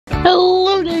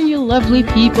lovely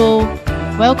people.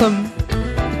 Welcome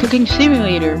to Cooking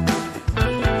Simulator.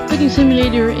 Cooking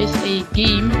Simulator is a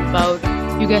game about,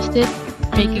 you guessed it,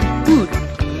 making food.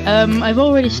 I've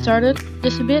already started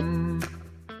this a bit,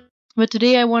 but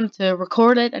today I wanted to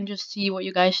record it and just see what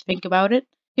you guys think about it.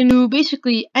 You can do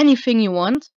basically anything you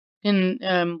want. You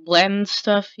can blend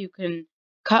stuff, you can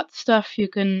cut stuff, you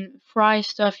can fry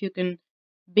stuff, you can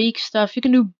bake stuff. You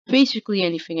can do basically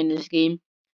anything in this game.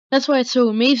 That's why it's so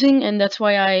amazing, and that's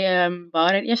why I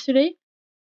bought it yesterday.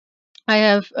 I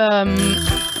have oh,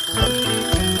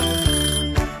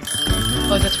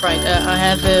 that's right. I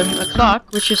have a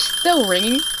clock which is still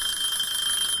ringing.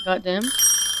 Goddamn.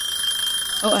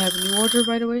 Oh, I have a new order,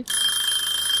 by the way.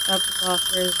 Stop the clock.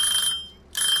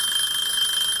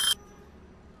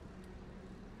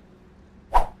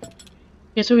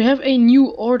 Yeah, so we have a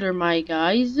new order, my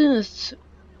guys.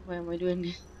 Why am I doing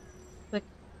this?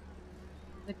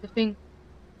 Like the thing.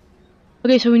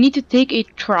 Okay, so we need to take a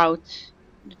trout.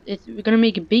 We're gonna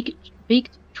make a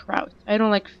baked trout. I don't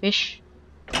like fish,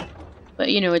 but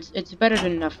you know it's better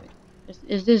than nothing.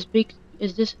 Is this baked?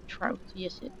 Is this a trout?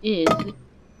 Yes, it is.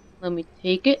 Let me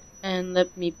take it and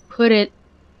let me put it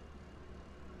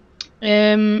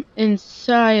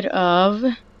inside of.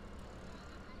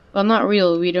 Well, not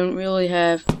real. We don't really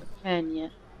have a pan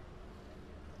yet.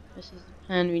 This is the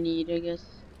pan we need, I guess.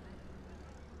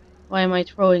 Why am I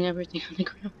throwing everything on the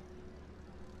ground?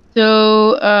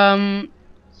 So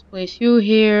let's place you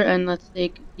here, and let's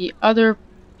take the other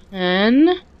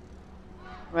pan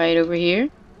right over here.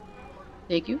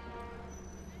 Thank you.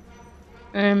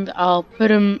 And I'll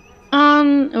put him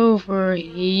on over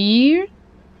here.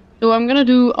 So I'm gonna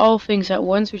do all things at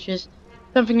once, which is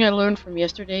something I learned from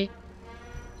yesterday.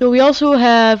 So we also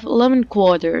have lemon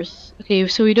quarters. Okay,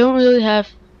 so we don't really have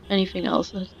anything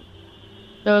else. So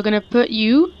we're gonna put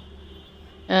you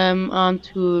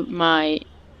onto my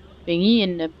thingy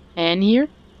in the pan here.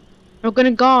 We're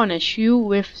gonna garnish you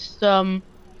with some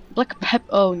black pepper.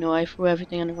 Oh no, I threw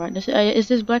everything on the ground. Is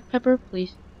this black pepper,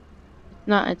 please?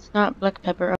 It's not black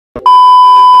pepper.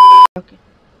 Okay.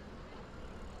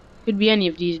 Could be any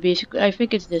of these, basically. I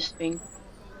think it's this thing.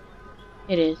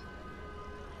 It is.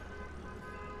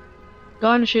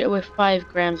 Garnish it with 5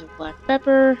 grams of black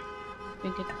pepper. I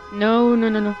think it's... No.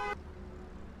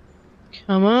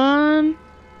 Come on.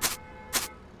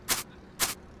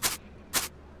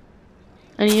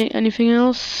 Anything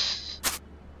else?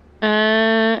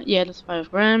 Yeah, that's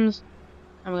 5 grams.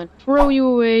 I'm gonna throw you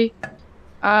away.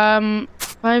 5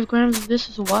 grams of this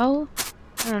as well?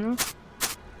 I don't know.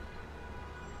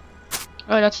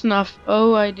 Oh, that's enough.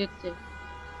 Oh, I did it.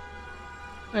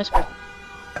 That's perfect.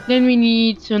 Then we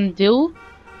need some dill.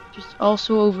 Just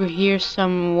also over here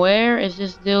somewhere. Is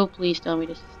this dill? Please tell me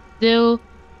this is dill.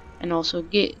 And also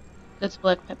that's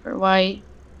black pepper. Why?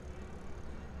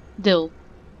 Dill.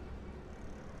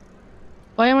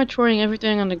 Why am I throwing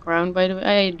everything on the ground, by the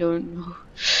way? I don't know.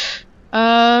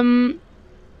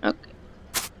 Okay.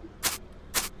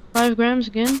 5 grams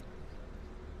again.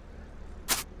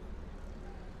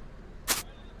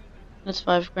 That's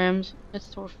 5 grams.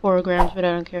 That's 4 grams, but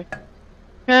I don't care.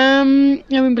 And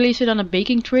we place it on a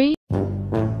baking tray.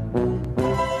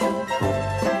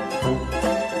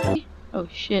 Oh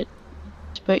shit.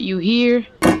 Let's put you here.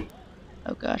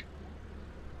 Oh god.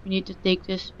 We need to take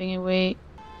this thing away.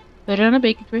 Put it on a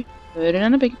baking tray. Put it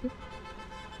on a baking tray.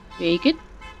 Bake it.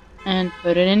 And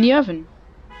put it in the oven.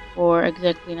 For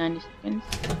exactly 90 seconds.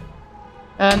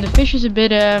 The fish is a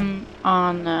bit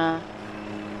on the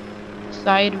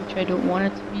side, which I don't want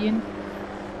it to be in.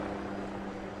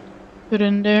 Put it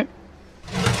in there.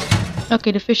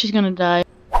 Okay, the fish is gonna die.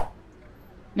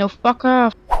 No, fuck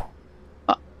off.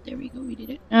 Oh, there we go, we did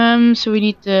it. So we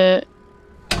need to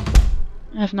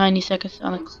have 90 seconds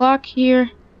on the clock here.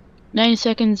 90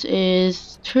 seconds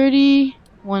is 30,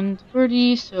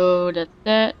 130, so that's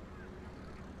that.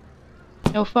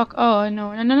 No, fuck. Oh,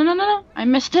 no. I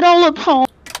messed it all up. Oh.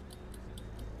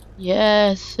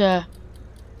 Yes.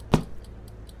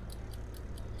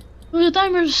 Well, the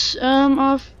timer's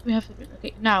off. We have to.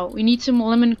 Okay, now we need some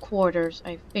lemon quarters,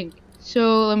 I think.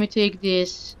 So let me take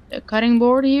this cutting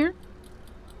board here.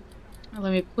 And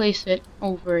let me place it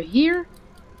over here.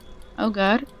 Oh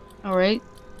god. Alright,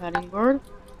 cutting board.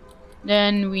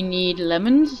 Then we need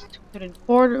lemons to put in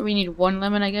quarter. We need 1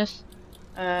 lemon, I guess.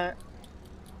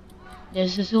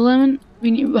 This is a lemon.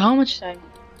 We need how much time?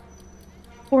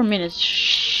 4 minutes.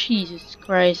 Jesus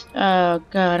Christ. Oh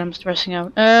god, I'm stressing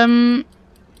out.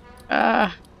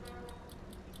 Let's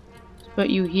put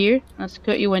you here. Let's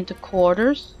cut you into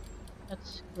quarters.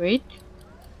 That's great.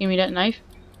 Give me that knife.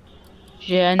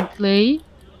 Gently.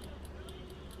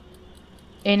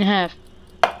 In half.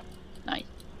 Nice.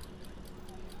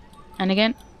 And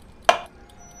again.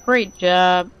 Great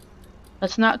job.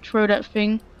 Let's not throw that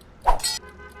thing.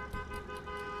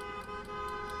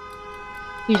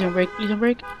 Please don't break. Please don't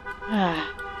break. Ah.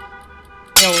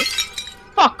 Yo,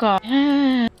 fuck off.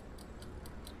 Ah.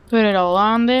 Put it all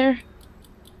on there.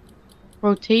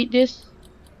 Rotate this.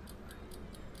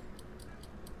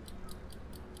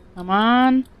 Come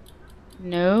on.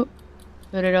 No.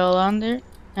 Put it all on there.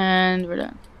 And we're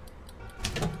done.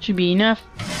 Should be enough.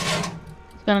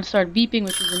 It's gonna start beeping,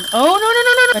 which is an— oh, no, no,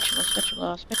 no, no, no!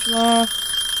 Spatula, spatula, spatula.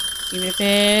 Give me the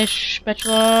fish.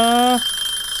 Spatula.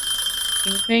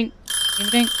 Give me the thing. Give me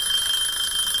the thing.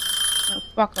 Oh,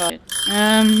 fuck off.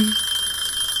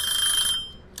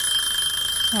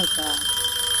 Oh, God.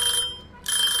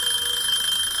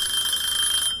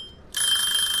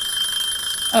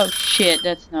 Oh, shit.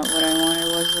 That's not what I wanted,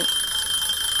 was it?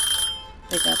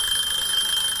 Pick up.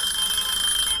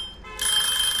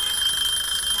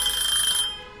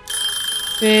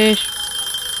 Fish.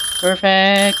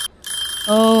 Perfect.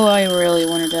 Oh, I really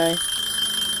want to die.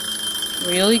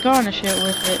 Really garnish it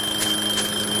with it.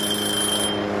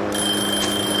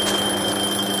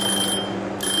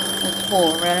 That's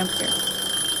 4, right? I don't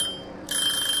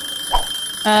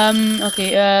care.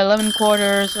 Okay, 11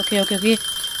 quarters. Okay.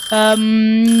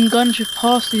 Garnish with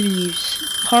parsley leaves.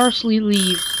 Parsley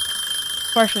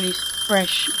leaves,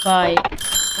 fresh by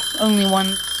only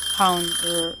 1 pound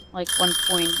or like 1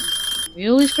 point.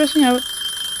 Really stressing out.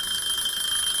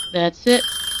 That's it.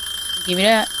 Give me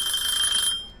that.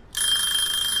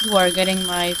 You are getting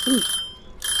my food.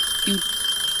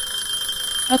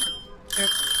 Okay. Sure.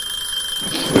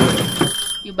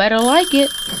 You better like it.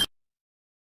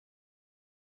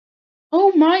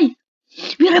 Oh my!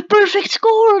 We had a perfect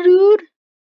score, dude!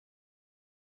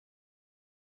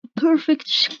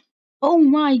 Perfect. Oh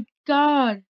my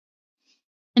god!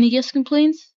 Any guest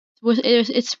complaints?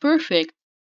 It's perfect.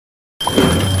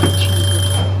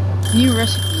 Jesus. New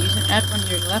recipe. Use an app on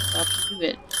your laptop to do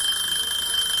it.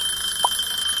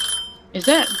 Is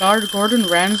that Gordon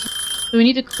Ramsay? So we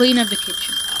need to clean up the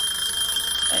kitchen now.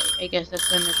 I guess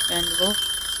that's understandable.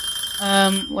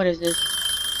 What is this?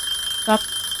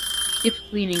 Skip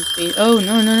cleaning phase. Oh,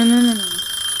 no.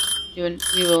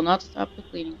 We will not stop the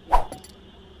cleaning phase.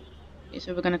 Okay,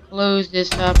 so we're gonna close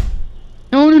this up.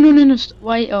 No.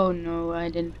 Why? Oh no, I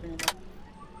didn't turn it off.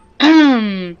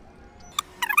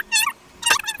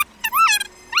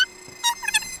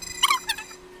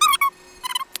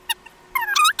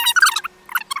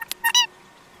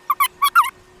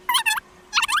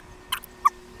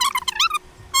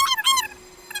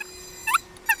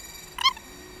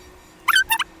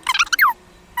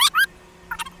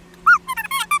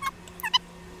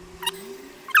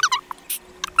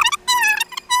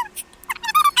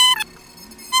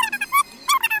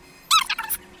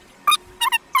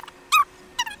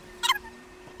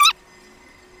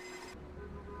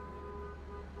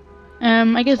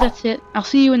 I guess that's it. I'll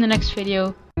see you in the next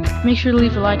video. Make sure to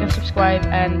leave a like and subscribe,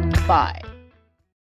 and bye.